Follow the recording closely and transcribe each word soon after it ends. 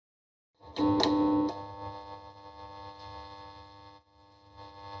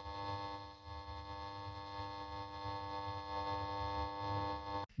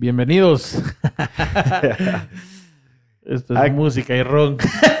Bienvenidos. Esto es música y ron.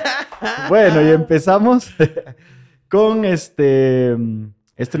 Bueno, y empezamos con este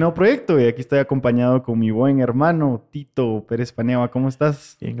nuevo proyecto. Y aquí estoy acompañado con mi buen hermano Tito Pérez Paneva. ¿Cómo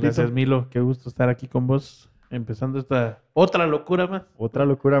estás? Bien, gracias, Tito? Milo. Qué gusto estar aquí con vos. Empezando esta otra locura más. Otra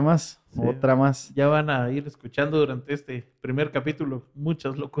locura más. Sí. Otra más. Ya van a ir escuchando durante este primer capítulo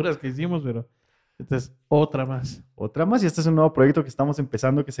muchas locuras que hicimos, pero esta es otra más. Otra más. Y este es un nuevo proyecto que estamos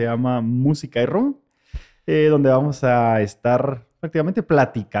empezando que se llama Música y Ron, donde vamos a estar prácticamente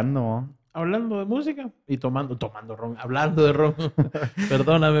platicando, ¿no? Hablando de música y tomando ron. Hablando de ron.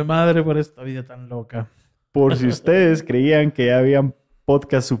 Perdóname, madre, por esta vida tan loca. Por si ustedes creían que ya habían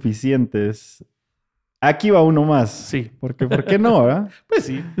podcasts suficientes, aquí va uno más. Sí. Porque, ¿por qué no, verdad? Pues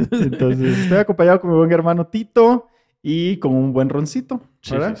sí. Entonces, estoy acompañado con mi buen hermano Tito y con un buen roncito,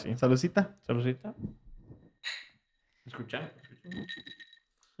 ¿verdad? Sí. Saludcita. Saludcita. Escucha.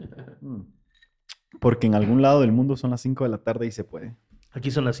 Porque en algún lado del mundo son las 5 de la tarde y se puede. Aquí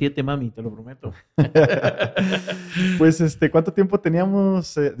son las 7, mami, te lo prometo. Pues, ¿cuánto tiempo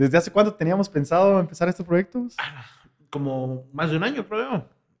teníamos, desde hace cuánto teníamos pensado empezar este proyecto? Como más de un año, creo.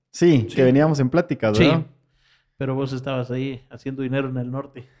 Sí, que veníamos en pláticas, ¿verdad? Sí, pero vos estabas ahí haciendo dinero en el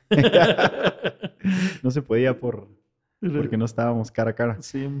norte. No se podía porque no estábamos cara a cara.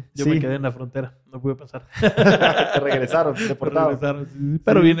 Sí, yo Sí. me quedé en la frontera, no pude pasar. Te regresaron, deportado. Regresaron, sí.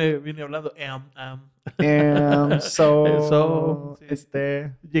 Pero vine hablando. Sí.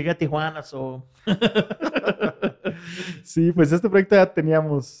 Llegué a Tijuana, Sí, pues este proyecto ya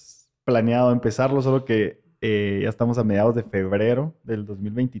teníamos planeado empezarlo, solo que ya estamos a mediados de febrero del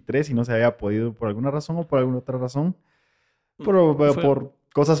 2023 y no se había podido por alguna razón o por alguna otra razón. Por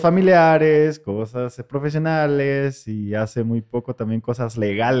cosas familiares, cosas profesionales y hace muy poco también cosas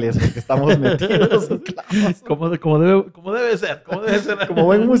legales porque estamos metidos en clavos. como debe ser. Como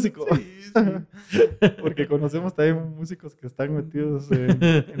buen músico. Sí. Porque conocemos también músicos que están metidos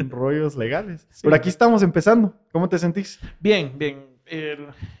en rollos legales. Sí. Pero aquí estamos empezando. ¿Cómo te sentís? Bien.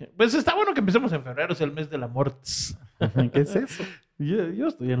 Pues está bueno que empecemos en febrero, es el mes del amor. ¿Qué es eso? Yo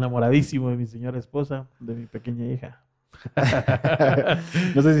estoy enamoradísimo de mi señora esposa, de mi pequeña hija.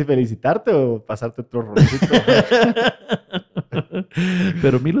 No sé si felicitarte o pasarte otro rollito.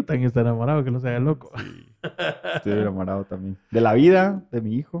 Pero Milo también está enamorado, que no se haga loco. Sí, estoy enamorado también. De la vida, de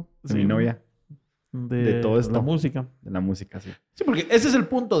mi hijo, de mi novia. De todo esto. La música. De la música, sí. Sí, porque ese es el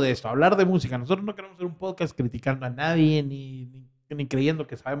punto de esto, hablar de música. Nosotros no queremos hacer un podcast criticando a nadie, ni creyendo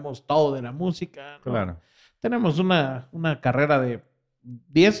que sabemos todo de la música, ¿no? Claro. Tenemos una carrera de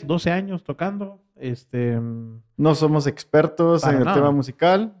 10, 12 años tocando. No somos expertos Para en el nada. tema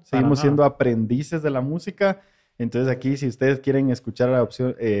musical. Seguimos nada. siendo aprendices de la música. Entonces aquí, si ustedes quieren escuchar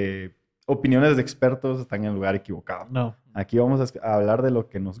opiniones de expertos, están en el lugar equivocado. No. Aquí vamos a hablar de lo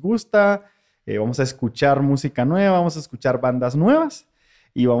que nos gusta. Vamos a escuchar música nueva. Vamos a escuchar bandas nuevas.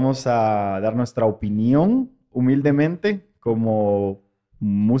 Y vamos a dar nuestra opinión humildemente como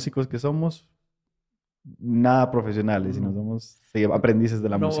músicos que somos. Nada profesionales, sino somos aprendices de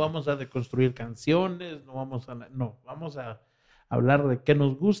la música. No vamos a deconstruir canciones, no vamos a hablar de qué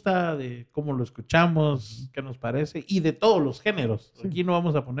nos gusta, de cómo lo escuchamos, qué nos parece, y de todos los géneros. Sí. Aquí no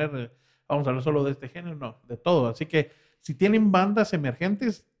vamos a hablar solo de este género, no, de todo. Así que si tienen bandas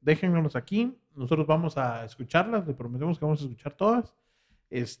emergentes, déjennos aquí. Nosotros vamos a escucharlas, les prometemos que vamos a escuchar todas.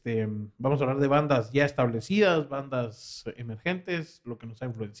 Vamos a hablar de bandas ya establecidas, bandas emergentes, lo que nos ha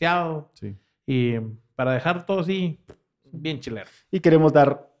influenciado. Sí. Y para dejar todo así, bien chilero. Y queremos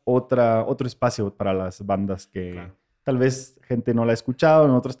dar otro espacio para las bandas que Claro. tal vez gente no la ha escuchado.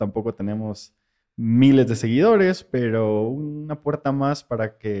 Nosotros tampoco tenemos miles de seguidores, pero una puerta más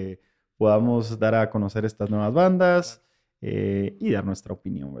para que podamos dar a conocer estas nuevas bandas y dar nuestra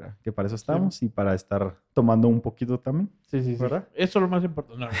opinión, ¿verdad? Que para eso estamos y para estar tomando un poquito también. Sí. ¿Verdad? Eso es lo más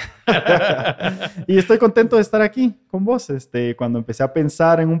importante. No. Y estoy contento de estar aquí con vos. Cuando empecé a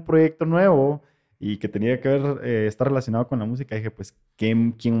pensar en un proyecto nuevo y que tenía que estar relacionado con la música, dije, pues,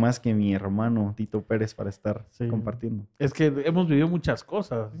 ¿quién más que mi hermano Tito Pérez para estar compartiendo? Es que hemos vivido muchas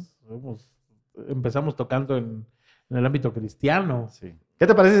cosas. Empezamos tocando en el ámbito cristiano. Sí. ¿Qué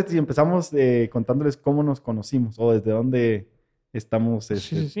te parece si empezamos contándoles cómo nos conocimos o desde dónde estamos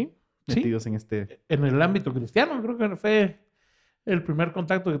Sí. metidos en este? En el ámbito cristiano, creo que fue el primer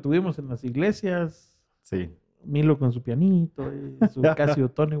contacto que tuvimos en las iglesias. Sí. Milo con su pianito, su Casio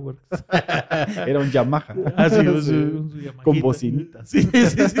Tonyworks. Era un Yamaha. Sí, Sí. un Yamahita. Con bocinitas. Sí.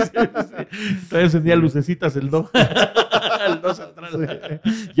 Todavía encendía lucecitas el do. El do central.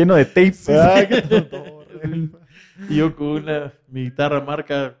 Sí. Lleno de tape. Y yo con mi guitarra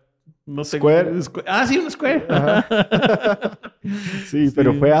marca No sé. Square. Sí, un Square. Sí,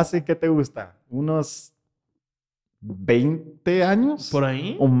 pero fue hace, ¿qué te gusta? Unos 20 años. ¿Por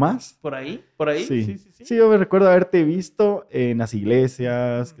ahí? ¿O más? ¿Por ahí? Sí. Sí, yo me recuerdo haberte visto en las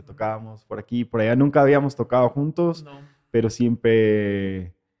iglesias que tocábamos por aquí y por allá. Nunca habíamos tocado juntos, No. pero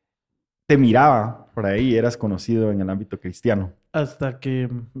siempre te miraba por ahí. Eras conocido en el ámbito cristiano. Hasta que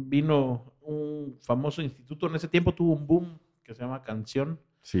vino un famoso instituto. En ese tiempo tuvo un boom que se llama Canción,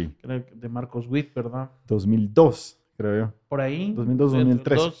 Sí. que era de Marcos Witt, ¿verdad? 2002, creo yo. Por ahí. 2002,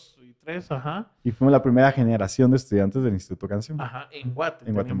 2003. 2 y 3, ajá. Y fuimos la primera generación de estudiantes del Instituto Canción. Ajá, en Guate.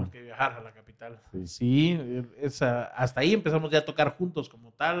 En Teníamos Guatemala. que viajar a la capital. Sí. Sí, hasta ahí empezamos ya a tocar juntos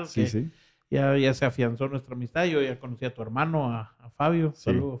como tal. Sí, que sí. Ya se afianzó nuestra amistad. Yo ya conocí a tu hermano, a Fabio. Sí.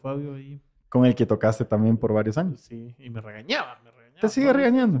 Saludos, Fabio. Con el que tocaste también por varios años. Sí, y me regañaba. ¿Te sigue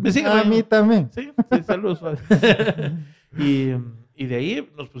regañando? Me sigue A regañando. mí también. Sí, saludos, Fabio. Y de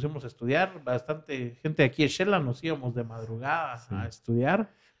ahí nos pusimos a estudiar. Bastante gente de aquí de Shela nos íbamos de madrugada a estudiar.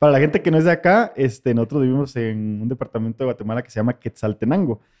 Para la gente que no es de acá, nosotros vivimos en un departamento de Guatemala que se llama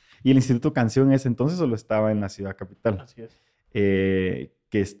Quetzaltenango. Y el Instituto Canción en ese entonces solo estaba en la ciudad capital. Así es. Que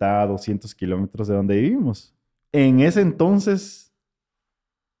está a 200 kilómetros de donde vivimos. En ese entonces,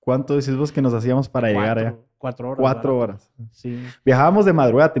 ¿cuánto decís vos que nos hacíamos para llegar allá? 4 horas. 4 horas. Sí. Viajábamos de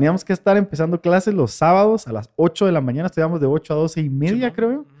madrugada. Teníamos que estar empezando clases los sábados a las 8 de la mañana. Estudiábamos de 8 a 12 y media, Sí,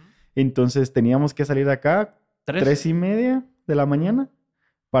 creo yo. Entonces teníamos que salir de acá 3 y media de la mañana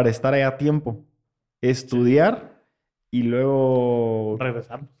para estar allá a tiempo. Estudiar y luego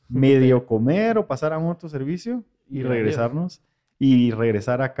Regresamos. medio comer o pasar a un otro servicio y regresarnos. Y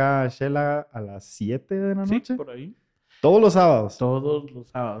regresar acá a Shela a las 7 de la noche. Sí, por ahí. Todos los sábados. Todos los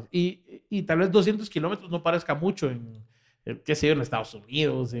sábados. Y tal vez 200 kilómetros no parezca mucho qué sé yo, en Estados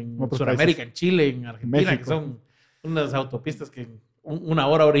Unidos, en Sudamérica, en Chile, en Argentina, México. que son unas autopistas que una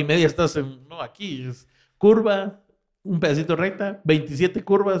hora y media estás no, aquí. Es curva, un pedacito recta, 27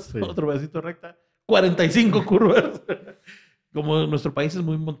 curvas, Sí. otro pedacito recta, 45 curvas. Como nuestro país es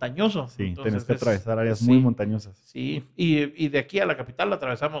muy montañoso. Sí, entonces tenés que atravesar áreas sí, muy montañosas. Sí, y de aquí a la capital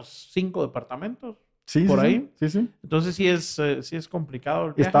atravesamos 5 departamentos. Sí, por sí, ahí. Sí. Entonces sí es complicado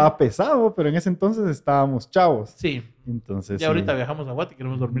el viaje. Estaba pesado, pero en ese entonces estábamos chavos. Sí. Entonces, Ya ahorita viajamos a Guate y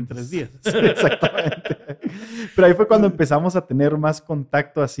queremos dormir 3 días. Sí, exactamente. Pero ahí fue cuando empezamos a tener más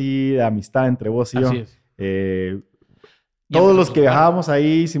contacto así de amistad entre vos y yo. Así es. Todos los que viajábamos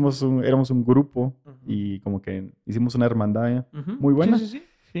ahí éramos un grupo Ujú. y como que hicimos una hermandad Ujú. muy buena. Sí.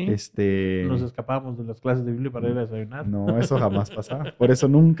 Nos escapábamos de las clases de Biblia para ir a desayunar. No, eso jamás pasaba. Por eso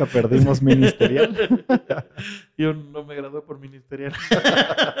nunca perdimos ministerial. Yo no me gradué por ministerial.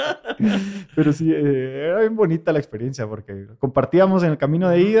 Pero sí, era bien bonita la experiencia porque compartíamos en el camino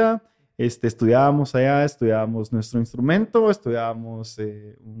de ida, estudiábamos allá, estudiábamos nuestro instrumento, estudiábamos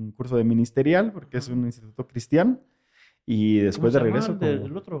un curso de ministerial porque es un instituto cristiano y después de regreso...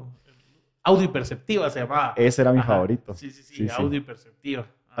 El otro, audio y perceptiva se llamaba. Ese era mi favorito. Sí, audio y perceptiva.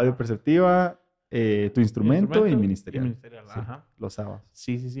 Audio perceptiva, tu instrumento y ministerial. Sí, ajá. los sábados.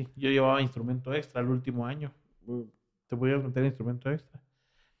 Sí. Yo llevaba instrumento extra el último año. Te voy a meter instrumento extra.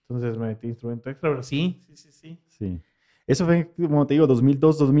 Entonces me metí instrumento extra, pero sí. Eso fue, como te digo,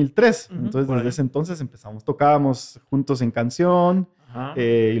 2002, 2003. Ujú, Entonces, desde ese entonces tocábamos juntos en canción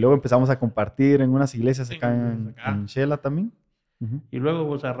y luego empezamos a compartir en unas iglesias acá en Shela también. Uh-huh. Y luego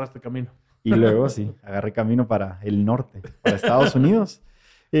vos agarraste camino. Y luego, sí, agarré camino para el norte, para Estados Unidos.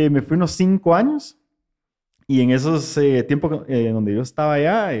 Me fui unos 5 años y en esos tiempos donde yo estaba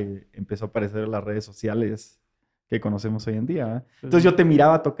allá, empezó a aparecer las redes sociales que conocemos hoy en día. ¿Eh? Entonces yo te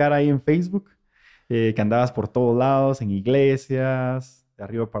miraba tocar ahí en Facebook, que andabas por todos lados, en iglesias, de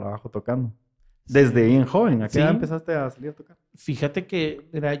arriba para abajo tocando. Desde bien joven, ¿a qué edad empezaste a salir a tocar? Fíjate que,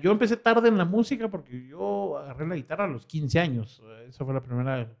 mira, yo empecé tarde en la música porque yo agarré la guitarra a los 15 años. Ese fue el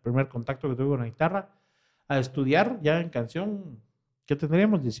primer contacto que tuve con la guitarra. A estudiar ya en canción, ¿qué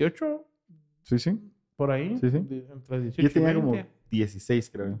tendríamos? ¿18? Sí. Por ahí. Sí. Entre 18 yo tenía y 20. como 16,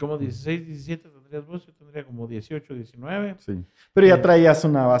 creo. Como 16, 17 tendrías vos. Yo tendría como 18, 19. Sí. Pero ya traías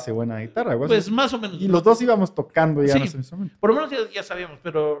una base buena de guitarra, güey. Pues más o menos. Y los dos íbamos tocando ya nuestro instrumento. Por lo menos ya sabíamos,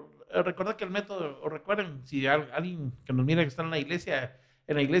 pero recordad que el método, o recuerden, si alguien que nos mira que está en la iglesia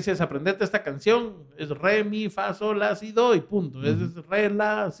es aprenderte esta canción, es re, mi, fa, sol, la, si, do y punto. Uh-huh. Es re,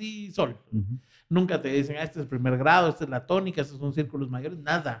 la, si, sol. Uh-huh. Nunca te dicen, este es el primer grado, esta es la tónica, estos son círculos mayores,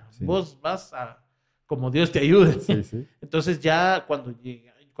 nada. Sí. Vos vas a como Dios te ayude. Sí. Entonces ya cuando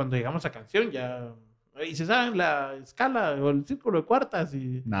llegamos a canción, y se saben la escala o el círculo de cuartas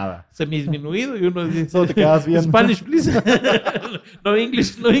y nada. Semidisminuido y uno dice, solo te quedas viendo. Spanish, please. no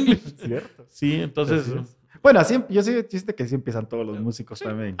English. Cierto. Sí, entonces Bueno, así, yo sí siento que sí empiezan todos los músicos Sí,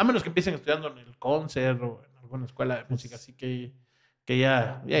 también. a menos que empiecen estudiando en el concert o en alguna escuela de música, así que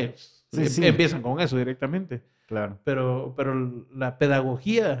ya ellos Sí, empiezan con eso directamente. claro. Pero la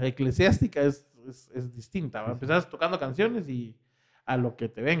pedagogía eclesiástica es distinta, ¿va? Empezás tocando canciones y a lo que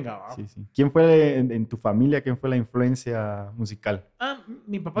te venga, ¿va? Sí, sí. ¿Quién fue en tu familia, quién fue la influencia musical?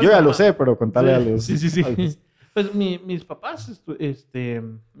 Mi papá. Yo ya lo sé, pero contale a los... Sí. a los- Pues mis papás,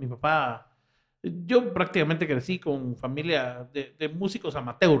 mi papá, yo prácticamente crecí con familia de músicos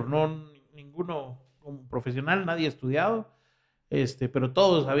amateur, no ninguno como profesional, nadie estudiado, pero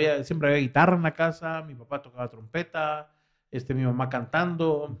todos siempre había guitarra en la casa, mi papá tocaba trompeta, mi mamá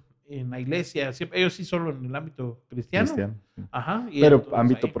cantando en la iglesia, siempre, ellos sí solo en el ámbito cristiano. Cristiano. Sí. Ajá. Y Pero entonces,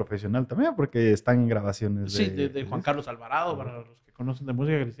 ámbito ahí, profesional también, porque están en grabaciones sí, de Juan Carlos Alvarado, para los que conocen de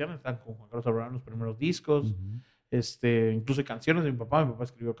música cristiana, están con Juan Carlos Alvarado en los primeros discos. Incluso canciones de mi papá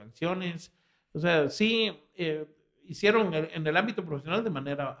escribió canciones, o sea, sí, hicieron en el ámbito profesional de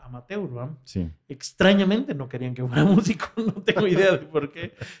manera amateur, ¿va? Sí. Extrañamente no querían que fuera músico, no tengo idea de por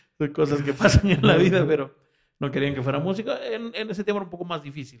qué, son cosas que pasan en la vida, pero no querían que fuera músico. En ese tiempo era un poco más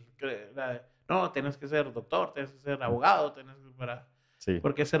difícil, no, tenés que ser doctor, tenés que ser abogado, Sí.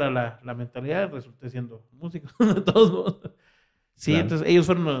 porque esa era la mentalidad, resulté siendo músico de todos modos. Sí, Claro. entonces ellos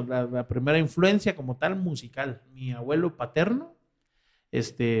fueron la primera influencia como tal musical. Mi abuelo paterno,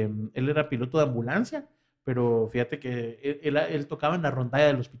 él era piloto de ambulancia, pero fíjate que él tocaba en la rondalla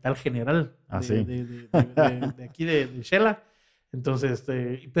del Hospital General Sí. de aquí de Shela. Entonces,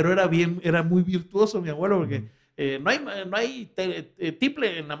 pero era muy virtuoso mi abuelo porque no hay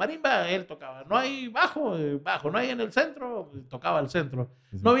tiple en la marimba, él tocaba. No hay bajo, no hay en el centro, tocaba el centro.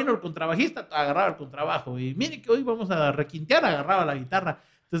 Sí. No vino el contrabajista, agarraba el contrabajo. Y mire que hoy vamos a requintear, agarraba la guitarra.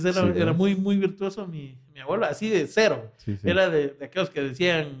 Entonces era muy, muy virtuoso mi abuelo, así de cero. Sí. Era de aquellos que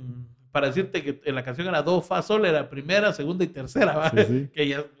decían, para decirte que en la canción era do, fa, sol, era primera, segunda y tercera, ¿va? Sí. Que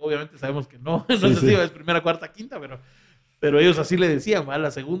ya obviamente sabemos que no es así, es primera, cuarta, quinta, pero ellos así le decían, ¿va?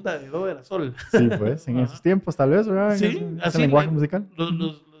 La segunda de do era sol. Sí, pues, en esos tiempos tal vez, ¿verdad? Sí, ese lenguaje musical.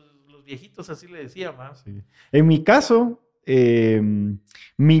 Los viejitos así le decían, ¿va? Sí. En mi caso,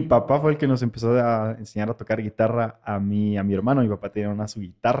 mi papá fue el que nos empezó a enseñar a tocar guitarra a mí y a mi hermano. Mi papá tenía su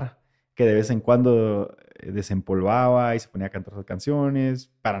guitarra que de vez en cuando desempolvaba y se ponía a cantar sus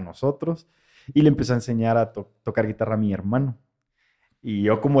canciones para nosotros. Y le empezó a enseñar a tocar guitarra a mi hermano. Y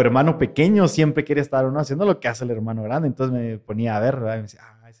yo como hermano pequeño siempre quería estar uno haciendo lo que hace el hermano grande. Entonces me ponía a ver, ¿verdad? Y me decía,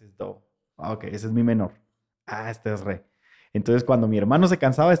 ese es do. Ok, ese es mi menor. Este es re. Entonces cuando mi hermano se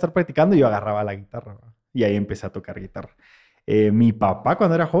cansaba de estar practicando, yo agarraba la guitarra, ¿verdad? Y ahí empecé a tocar guitarra. Mi papá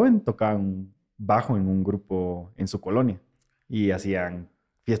cuando era joven tocaba un bajo en un grupo en su colonia. Y hacían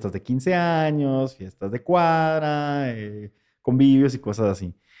fiestas de 15 años, fiestas de cuadra, convivios y cosas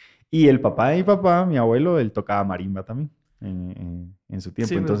así. Y el papá de mi papá, mi abuelo, él tocaba marimba también. En su tiempo,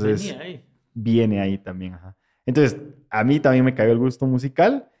 Sí, entonces ahí. viene ahí también, ajá. Entonces, a mí también me cayó el gusto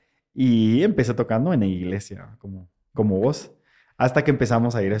musical y empecé tocando en la iglesia, como vos, hasta que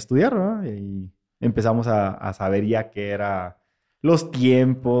empezamos a ir a estudiar, ¿no? Y empezamos a saber ya qué era los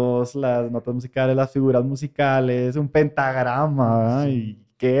tiempos, las notas musicales, las figuras musicales, un pentagrama, sí. Y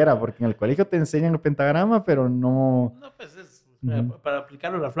qué era, porque en el colegio te enseñan el pentagrama, pero no... No, pues es para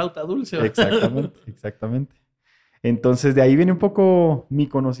aplicarlo a la flauta dulce. ¿O? Exactamente. Entonces, de ahí viene un poco mi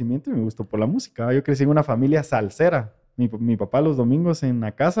conocimiento y mi gusto por la música. Yo crecí en una familia salsera. Mi papá los domingos en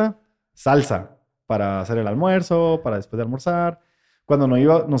la casa, salsa, para hacer el almuerzo, para después de almorzar. Cuando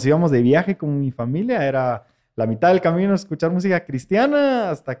nos íbamos de viaje con mi familia, era la mitad del camino escuchar música cristiana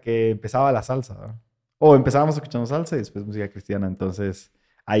hasta que empezaba la salsa, ¿verdad? O empezábamos escuchando salsa y después música cristiana. Entonces,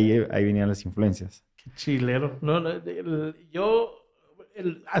 ahí venían las influencias. Qué chilero. Yo,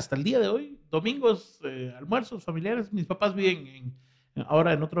 hasta el día de hoy, domingos, almuerzos familiares, mis papás viven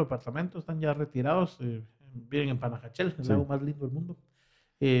ahora en otro departamento, están ya retirados, viven en Panajachel, el lago más lindo del mundo.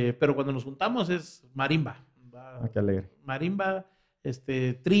 Pero cuando nos juntamos es marimba. Qué alegre. Marimba,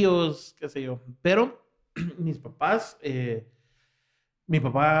 tríos, qué sé yo. Pero mis papás, mi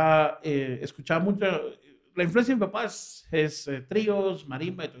papá escuchaba mucho. La influencia de mi papá es tríos,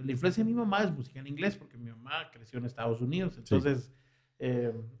 marimba. La influencia de mi mamá es música en inglés, porque mi mamá creció en Estados Unidos. Entonces,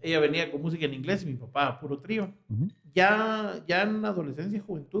 ella venía con música en inglés y mi papá puro trío. Uh-huh. Ya en adolescencia y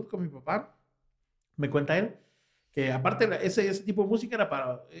juventud con mi papá, me cuenta él que aparte ese tipo de música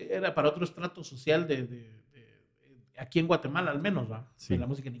era para otro estrato social de aquí en Guatemala al menos, ¿va? Sí. La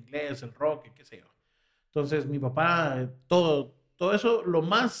música en inglés, el rock, qué sé yo. Entonces mi papá, todo eso, lo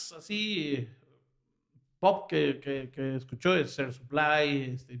más así pop que escuchó es Air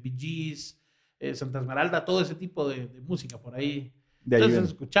Supply, Bee Gees, Santa Esmeralda, todo ese tipo de música por ahí. Entonces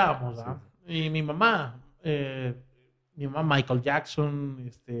escuchábamos, ¿va? Sí. Y mi mamá, mi mamá Michael Jackson,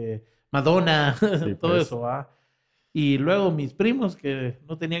 Madonna, Sí, todo pues. eso, ¿va? Y luego mis primos que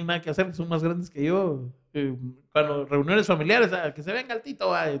no tenían nada que hacer, que son más grandes que yo, cuando reuniones familiares, que se venga el Tito,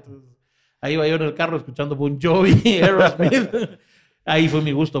 ¿va? Entonces, ahí iba yo en el carro escuchando Bon Jovi, Aerosmith. Ahí fue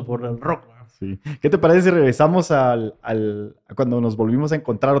mi gusto por el rock, ¿va? Sí. ¿Qué te parece si regresamos a cuando nos volvimos a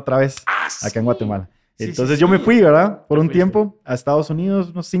encontrar otra vez acá en Guatemala? Sí, Entonces sí, yo me sí. fui, ¿verdad? Por Te un fuiste. tiempo a Estados Unidos,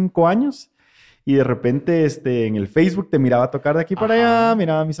 unos 5 años. Y de repente en el Facebook te miraba tocar de aquí para Ajá. allá,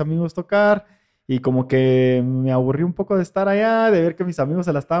 miraba a mis amigos tocar. Y como que me aburrí un poco de estar allá, de ver que mis amigos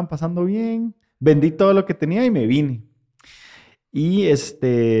se la estaban pasando bien. Vendí todo lo que tenía y me vine. Y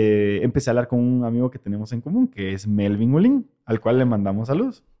empecé a hablar con un amigo que tenemos en común, que es Melvin Ulin, al cual le mandamos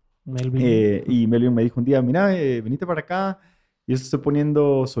saludos. Melvin. Y Melvin me dijo un día, mira, venite para acá. Yo estoy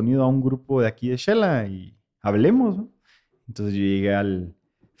poniendo sonido a un grupo de aquí de Shela y hablemos, ¿no? Entonces yo llegué al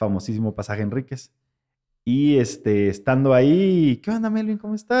famosísimo Pasaje Enríquez. Y estando ahí, ¿qué onda, Melvin?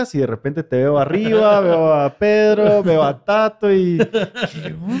 ¿Cómo estás? Y de repente te veo arriba, veo a Pedro, veo a Tato y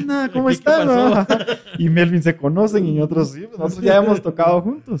 ¿qué onda? ¿Cómo ¿Qué están? pasó? Y Melvin se conocen y nosotros sí, pues nosotros ya hemos tocado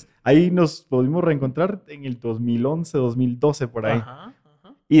juntos. Ahí nos pudimos reencontrar en el 2011, 2012 por ahí. Ajá.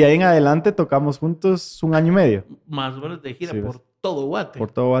 Y de ahí en adelante tocamos juntos 1 año y medio. Más o menos de gira Sí, por ¿ves? todo Guate.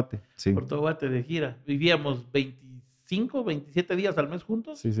 Por todo Bate, sí. Por todo Guate de gira. Vivíamos 25, 27 días al mes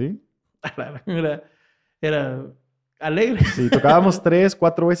juntos. Sí, sí. Era alegre, Sí, tocábamos 3,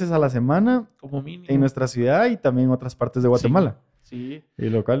 4 veces a la semana como mínimo. en nuestra ciudad y también en otras partes de Guatemala. Sí. Y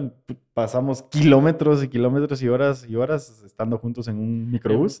lo cual pasamos kilómetros y kilómetros y horas estando juntos en un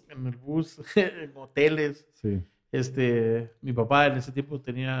microbús. En el bus, en hoteles. Sí. Mi papá en ese tiempo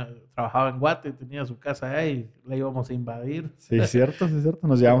trabajaba en Guate, tenía su casa ahí, la íbamos a invadir. Sí, es cierto, sí, es cierto.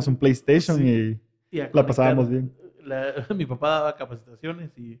 Nos llevamos un PlayStation Sí. y a la pasábamos conectar. bien. Mi papá daba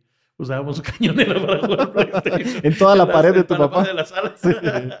capacitaciones y usábamos su cañonera para jugar PlayStation. En toda la pared de tu toda la papá. pared de la sala. Sí,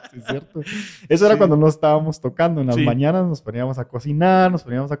 sí, es cierto. Eso era Sí. cuando no estábamos tocando. En las Sí. mañanas nos poníamos a cocinar, nos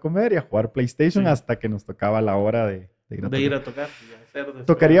poníamos a comer y a jugar PlayStation Sí. hasta que nos tocaba la hora de ir a tocar. Y hacer desorden.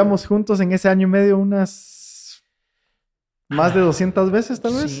 Tocaríamos juntos en ese 1 año y medio unas más de 200 veces,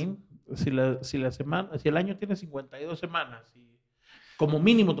 tal vez. Sí, si el año tiene 52 semanas y como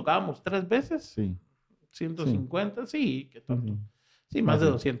mínimo tocábamos 3 veces, Sí. 150, sí, qué tonto. Ujú. Sí, más de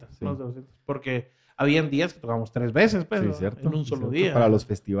Sí. 200, Sí. más de 200, porque habían días que tocábamos 3 veces, pues, Sí, ¿no? cierto. En un sí, solo cierto. día. Para los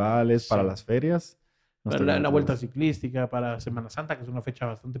festivales, para Sí. las ferias. nos Para la tocamos vuelta todos. ciclística, para Semana Santa, que es una fecha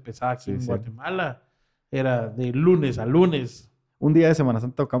bastante pesada aquí Sí, en sí. Guatemala, era de lunes a lunes. Un día de Semana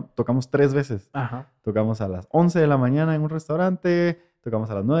Santa tocamos 3 veces. Ajá. Tocamos a las 11 de la mañana en un restaurante, tocamos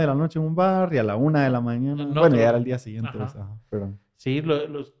a las 9 de la noche en un bar y a la 1 de la mañana. En Bueno, otro. ya era el día siguiente. Ajá. Pues, ajá, pero Sí,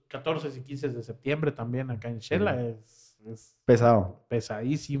 los 14 y 15 de septiembre también acá en Shela es pesado.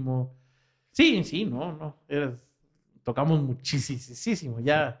 pesadísimo. Sí, no. Tocamos muchísimo.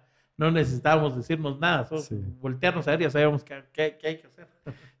 Ya no necesitábamos decirnos nada. Solo Sí. voltearnos a ver y ya sabíamos qué hay que hacer.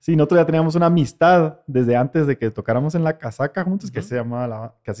 Sí, nosotros ya teníamos una amistad desde antes de que tocáramos en la casaca juntos, que, Ujú.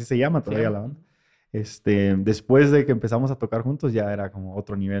 que así se llama todavía Sí. la banda. Después de que empezamos a tocar juntos ya era como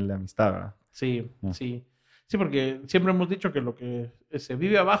otro nivel de amistad, ¿verdad? Sí, Ah. sí. Sí, porque siempre hemos dicho que lo que se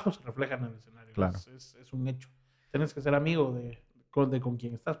vive abajo se refleja en el escenario. Claro. Es un hecho. Tienes que ser amigo con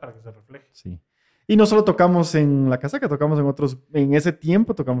quien estás para que se refleje. Sí. Y no solo tocamos en la casaca, tocamos en ese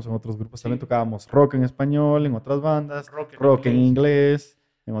tiempo tocamos en otros grupos. Sí. También tocábamos rock en español, en otras bandas, Rock en rock en inglés. inglés,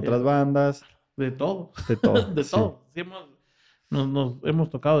 en otras bandas, De todo. de todo. De sí. todo. Sí, nos hemos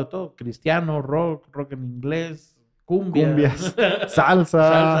tocado de todo. Cristiano, rock en inglés, Cumbias,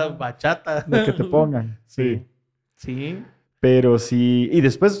 salsa, bachata. lo que te pongan. Sí. Sí. Pero sí, y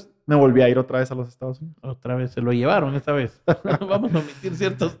después me volví a ir otra vez a los Estados Unidos. Otra vez se lo llevaron esta vez. Vamos a omitir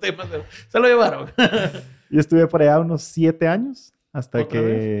ciertos temas, pero se lo llevaron. Y estuve por allá unos 7 años hasta ¿Otra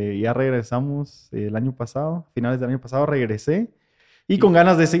que ya regresamos el año pasado, finales del año pasado regresé. Y con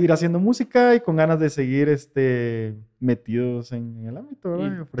ganas de seguir haciendo música y con ganas de seguir metidos en el ámbito, ¿verdad?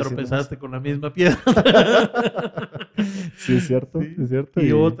 Y Ofreciendo tropezaste con la misma piedra. Sí, es cierto, Sí. es cierto.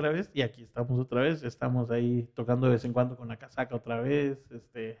 Y otra vez, y aquí estamos otra vez. Estamos ahí tocando de vez en cuando con la casaca otra vez.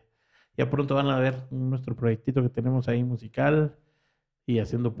 Ya pronto van a ver nuestro proyectito que tenemos ahí musical y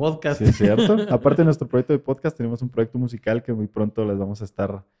haciendo podcast. Sí, es cierto. Aparte de nuestro proyecto de podcast, tenemos un proyecto musical que muy pronto les vamos a estar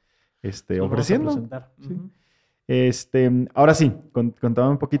Lo vamos a ofreciendo. presentar. Sí. Ujú. Ahora sí, contame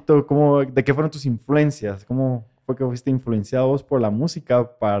un poquito de qué fueron tus influencias, cómo fue que fuiste influenciado vos por la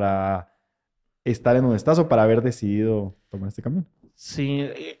música para estar en donde estás o para haber decidido tomar este camino. Sí,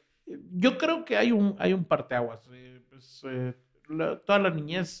 yo creo que hay un parteaguas. Toda la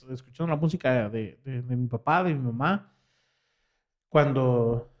niñez escuchando la música de mi papá, de mi mamá,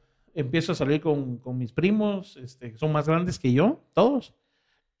 cuando empiezo a salir con mis primos, que son más grandes que yo, todos.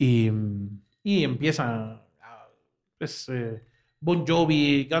 Y empieza pues, Bon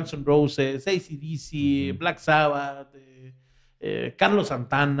Jovi, Guns N' Roses, AC/DC, Black Sabbath, Carlos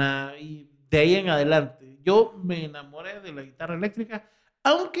Santana, y de ahí en adelante. Yo me enamoré de la guitarra eléctrica,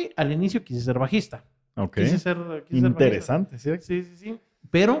 aunque al inicio quise ser bajista. Ok. Quise ser Interesante, ¿sí? Sí, sí, sí.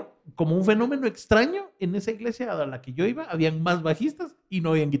 Pero como un fenómeno extraño, en esa iglesia a la que yo iba, habían más bajistas y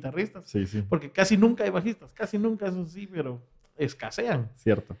no habían guitarristas. Sí, sí. Porque casi nunca hay bajistas, casi nunca, eso sí, pero escasean.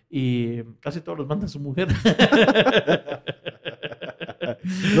 Cierto. Y casi todos los manda su mujer.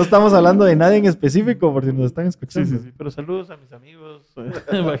 No estamos hablando de nadie en específico, por si nos están escuchando. Sí, sí, sí. Pero saludos a mis amigos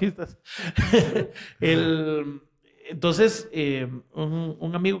bajistas. Entonces,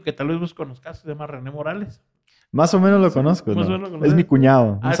 un amigo que tal vez vos conozcas se llama René Morales. Más o menos lo conozco. Más o ¿no? menos lo conoces. Es mi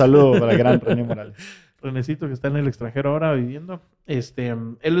cuñado. Un saludo para el gran René Morales. Renecito, que está en el extranjero ahora viviendo. Él es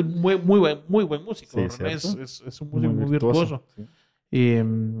muy buen músico. Sí, René es un músico Muy muy virtuoso. Sí.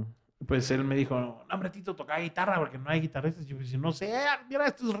 Pues él me dijo, no, hombre, Tito, toca guitarra porque no hay guitarristas. Yo dije, no sé, mira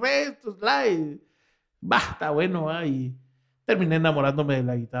estos restos, está bueno, ¿va? Y terminé enamorándome de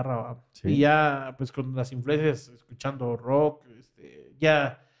la guitarra, ¿va? Sí. Y ya, pues con las influencias, escuchando rock,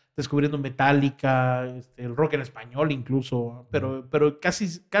 ya descubriendo Metallica, el rock en español incluso, pero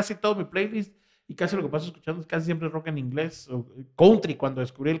casi todo mi playlist y casi lo que paso escuchando es casi siempre rock en inglés, o country. Cuando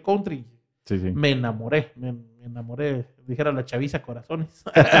descubrí el country, Sí, sí. me enamoré, dijera la chaviza corazones.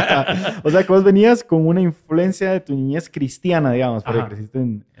 O sea, que vos venías con una influencia de tu niñez cristiana, digamos, porque creciste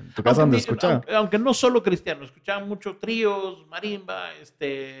en tu casa donde escuchaba. Aunque no solo cristiano, escuchaba mucho tríos, marimba,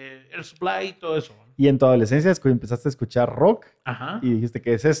 Air Supply, todo eso. Y en tu adolescencia empezaste a escuchar rock. Ajá. Y dijiste,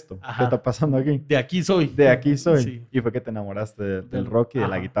 ¿qué es esto? Ajá. ¿Qué está pasando aquí? De aquí soy. De aquí soy. Sí. Y fue que te enamoraste del rock y de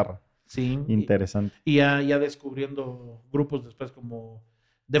la guitarra. Sí. Interesante. Y ya descubriendo grupos después como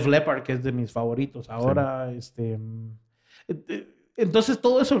Def Leppard, que es de mis favoritos ahora. Sí. Entonces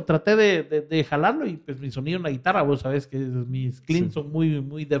todo eso traté de jalarlo y pues mi sonido en la guitarra, vos sabés que mis cleans son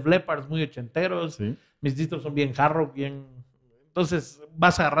muy Def Leppard, muy ochenteros. Sí. Mis distros son bien hard rock, bien... Entonces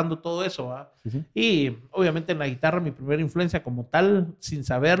vas agarrando todo eso, ¿va? Sí, sí. Y obviamente en la guitarra mi primera influencia como tal, sin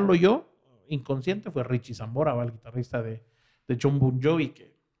saberlo yo, inconsciente, fue Richie Zambora, ¿va? El guitarrista de John Bon Jovi,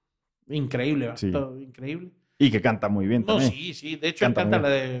 que increíble, ¿va? Sí. Todo increíble. Y que canta muy bien también. Sí. De hecho, él canta la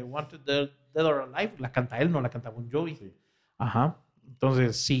de Wanted Dead or Alive. La canta él, no la canta Bon Jovi. Sí. Ajá.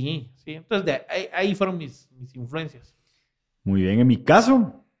 Entonces, sí. Entonces, ahí fueron mis influencias. Muy bien. En mi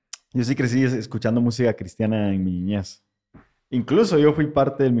caso, yo sí crecí escuchando música cristiana en mi niñez. Incluso yo fui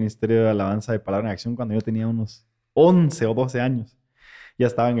parte del Ministerio de Alabanza de Palabra en Acción cuando yo tenía unos 11 o 12 años. Ya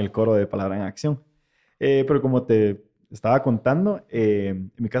estaba en el coro de Palabra en Acción. Pero como te estaba contando,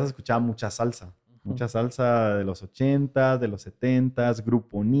 en mi casa escuchaba mucha salsa. Mucha salsa de los 80s, de los 70s,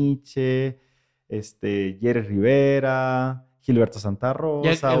 Grupo Nietzsche, Jerry Rivera, Gilberto Santa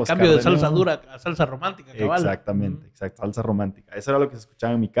Rosa, Ya el Oscar cambio de de salsa León. dura a salsa romántica, cabal. Exactamente, exacto, salsa romántica. Eso era lo que se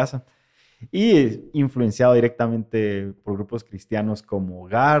escuchaba en mi casa. Y influenciado directamente por grupos cristianos como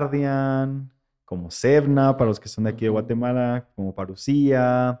Guardian, como Sebna, para los que son de aquí de Guatemala, como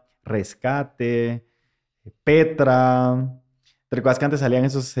Parucía, Rescate, Petra. ¿Te recuerdas que antes salían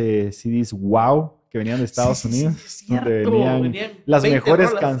esos CDs Wow que venían de Estados Unidos? Sí, donde cierto. venían las mejores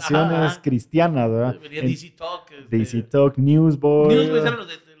rolas. canciones cristianas, ¿verdad? Venía DC Talk. DC Talk, Newsboy. Newsboy eran los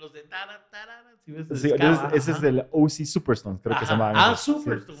de tarara. Si ves, Sí, ese es del OC Superstones, creo que se llamaban.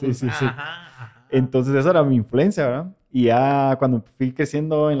 Superstones. Sí. Ajá. Entonces, esa era mi influencia, ¿verdad? Y ya cuando fui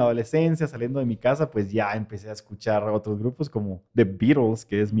creciendo en la adolescencia, saliendo de mi casa, pues ya empecé a escuchar otros grupos como The Beatles,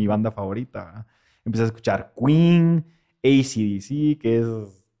 que es mi banda favorita, ¿verdad? Empecé a escuchar Queen, AC/DC, que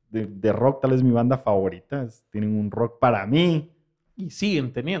es de rock, tal vez mi banda favorita. Tienen un rock para mí. Y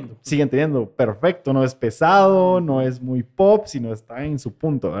siguen teniendo. Siguen teniendo, perfecto. No es pesado, no es muy pop, sino está en su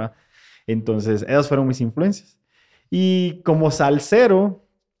punto, ¿verdad? Entonces, esas fueron mis influencias. Y como salsero,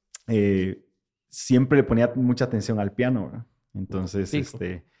 siempre le ponía mucha atención al piano, ¿verdad? Entonces,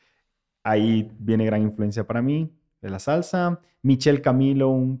 ahí viene gran influencia para mí de la salsa. Michel Camilo,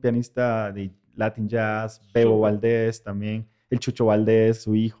 un pianista de Latin Jazz. Bebo Valdés también. El Chucho Valdés,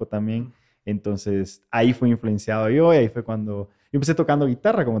 su hijo también. Entonces, ahí fue influenciado yo y ahí fue cuando... Yo empecé tocando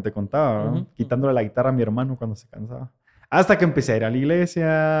guitarra, como te contaba, ¿no? Quitándole la guitarra a mi hermano cuando se cansaba. Hasta que empecé a ir a la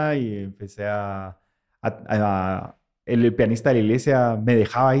iglesia y empecé el pianista de la iglesia me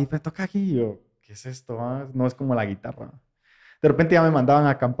dejaba ahí, pero toca aquí. Y yo, ¿qué es esto? No es como la guitarra. De repente ya me mandaban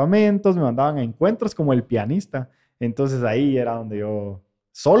a campamentos, me mandaban a encuentros como el pianista. Entonces ahí era donde yo,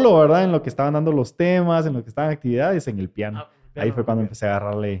 solo, ¿verdad? En lo que estaban dando los temas, en lo que estaban actividades, en el piano. Ahí fue cuando empecé a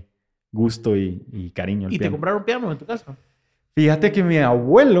agarrarle gusto y cariño al piano. ¿Y te compraron piano en tu casa? Fíjate que mi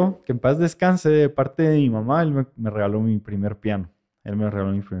abuelo, que en paz descanse, de parte de mi mamá, él me regaló mi primer piano. Él me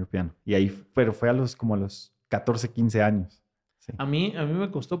regaló mi primer piano. Y ahí, pero fue como a los 14, 15 años. Sí. A mí me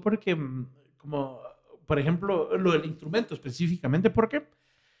costó porque, como, por ejemplo, lo del instrumento específicamente, porque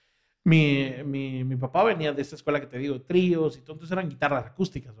mi papá venía de esta escuela que te digo, tríos y todo, entonces eran guitarras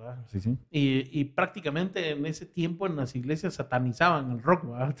acústicas, ¿verdad? Sí, sí. Y prácticamente en ese tiempo en las iglesias satanizaban el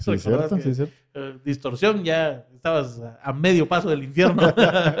rock, ¿verdad? Sí, es cierto, sí, es cierto. Distorsión, ya estabas a medio paso del infierno.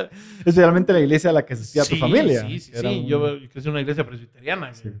 Es realmente la iglesia a la que asistía tu familia. Sí. Yo crecí en una iglesia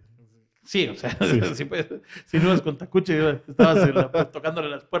presbiteriana. Sí, o sea, sí. Pues, si no ibas con tacuche, estabas tocándole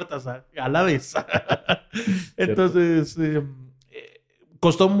las puertas a la vez. Entonces,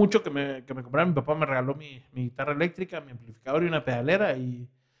 costó mucho que me comprara. Mi papá me regaló mi guitarra eléctrica, mi amplificador y una pedalera. Y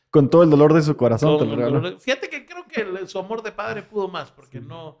con todo el dolor de su corazón te lo regaló. Fíjate que creo que su amor de padre pudo más, porque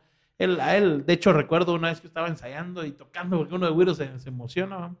no... A él, de hecho, recuerdo una vez que estaba ensayando y tocando, porque uno de güiros se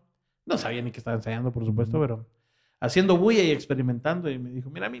emociona. No sabía ni que estaba ensayando, por supuesto, pero haciendo bulla y experimentando. Y me dijo,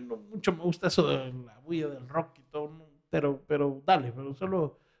 mira, a mí no mucho me gusta eso de la bulla del rock y todo, pero dale, pero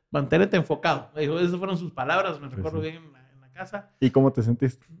solo manténete enfocado. Me dijo, esas fueron sus palabras, me recuerdo bien en la casa. ¿Y cómo te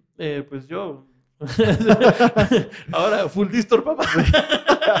sentiste? Pues yo... Ahora, full distor, papá.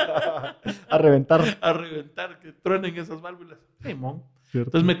 A reventar. A reventar, que truenen esas válvulas. Hey, mon.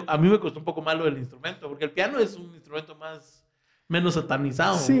 Cierto. Entonces a mí me costó un poco más lo del instrumento, porque el piano es un instrumento menos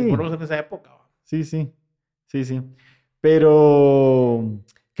satanizado, sí. por lo menos en esa época. Sí. Pero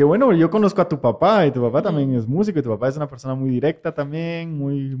qué bueno, yo conozco a tu papá y tu papá también es músico y tu papá es una persona muy directa también,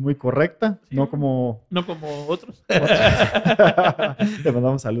 muy correcta, sí, no como otros. Le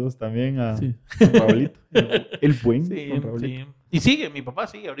mandamos saludos también a Raulito, el buen Raulito. Sí. Y sigue, mi papá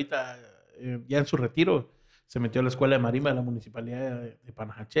sigue ahorita ya en su retiro. Se metió a la escuela de marimba de la municipalidad de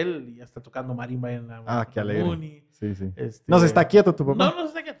Panajachel y ya está tocando marimba en la qué alegre. Sí. No se está quieto tu papá. No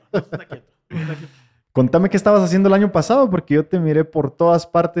se está quieto. Contame qué estabas haciendo el año pasado, porque yo te miré por todas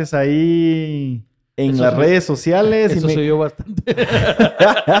partes ahí en las redes sociales. Eso soy yo bastante.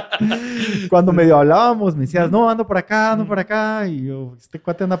 Cuando medio hablábamos, me decías, no, ando por acá. Y yo, este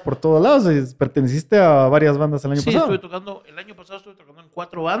cuate anda por todos lados. ¿Perteneciste a varias bandas el año pasado? Sí, el año pasado estuve tocando en